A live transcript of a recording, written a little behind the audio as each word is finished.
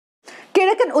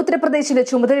തെക്കൻ ഉത്തർപ്രദേശിന്റെ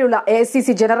ചുമതലയുള്ള AICC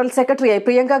general സെക്രട്ടറിയായി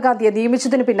പ്രിയങ്ക ഗാന്ധിയെ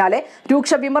നിയമിച്ചതിന് പിന്നാലെ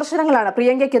രൂക്ഷ വിമർശനങ്ങളാണ്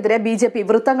പ്രിയങ്കയ്ക്കെതിരെ BJP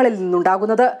വൃത്തങ്ങളിൽ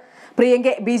നിന്നുണ്ടാകുന്നത്.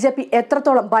 പ്രിയങ്കയെ BJP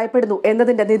എത്രത്തോളം ഭയപ്പെടുന്നു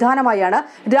എന്നതിന്റെ നിദാനമായാണ്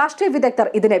രാഷ്ട്രീയ വിദഗ്ധർ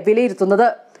ഇതിനെ വിലയിരുത്തുന്നത്.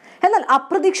 എന്നാൽ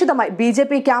അപ്രതീക്ഷിതമായി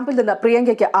BJP ക്യാമ്പിൽ നിന്ന്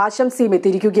പ്രിയങ്കയ്ക്ക് ആശംസയും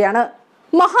എത്തിയിരിക്കുകയാണ്.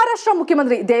 മഹാരാഷ്ട്ര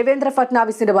മുഖ്യമന്ത്രി ദേവേന്ദ്ര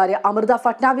ഫട്നാവിസിന്റെ ഭാര്യ അമൃത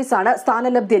ഫട്നാവിസ് ആണ്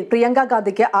സ്ഥാനലബ്ധിയിൽ പ്രിയങ്ക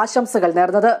ഗാന്ധിക്ക് ആശംസകൾ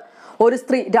നേർന്നത്. ഒരു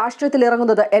സ്ത്രീ രാഷ്ട്രീയത്തിൽ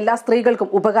ഇറങ്ങുന്നത് എല്ലാ സ്ത്രീകൾക്കും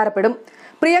ഉപകാരപ്പെടും.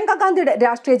 പ്രിയങ്ക ഗാന്ധിയുടെ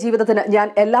രാഷ്ട്രീയ ജീവിതത്തിന് ഞാൻ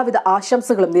എല്ലാവിധ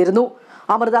ആശംസകളും നേരുന്നു,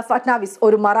 അമൃത ഫട്നാവിസ്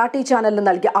ഒരു മറാഠി ചാനലിന്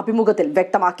നൽകിയ അഭിമുഖത്തിൽ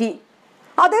വ്യക്തമാക്കി.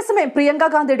 അതേസമയം പ്രിയങ്ക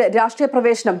ഗാന്ധിയുടെ രാഷ്ട്രീയ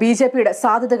പ്രവേശനം BJPയുടെ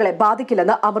സാധ്യതകളെ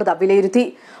ബാധിക്കില്ലെന്ന് അമൃത വിലയിരുത്തി.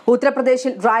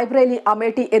 ഉത്തർപ്രദേശിൽ റായ്ബറേലി,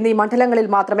 അമേഠി എന്നീ മണ്ഡലങ്ങളിൽ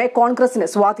മാത്രമേ കോൺഗ്രസിന്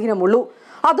സ്വാധീനമുള്ളൂ.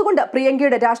 അതുകൊണ്ട്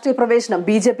പ്രിയങ്കയുടെ രാഷ്ട്രീയ പ്രവേശനം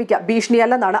BJPക്ക്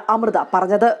ഭീഷണിയല്ലെന്നാണ് അമൃത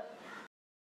പറഞ്ഞത്.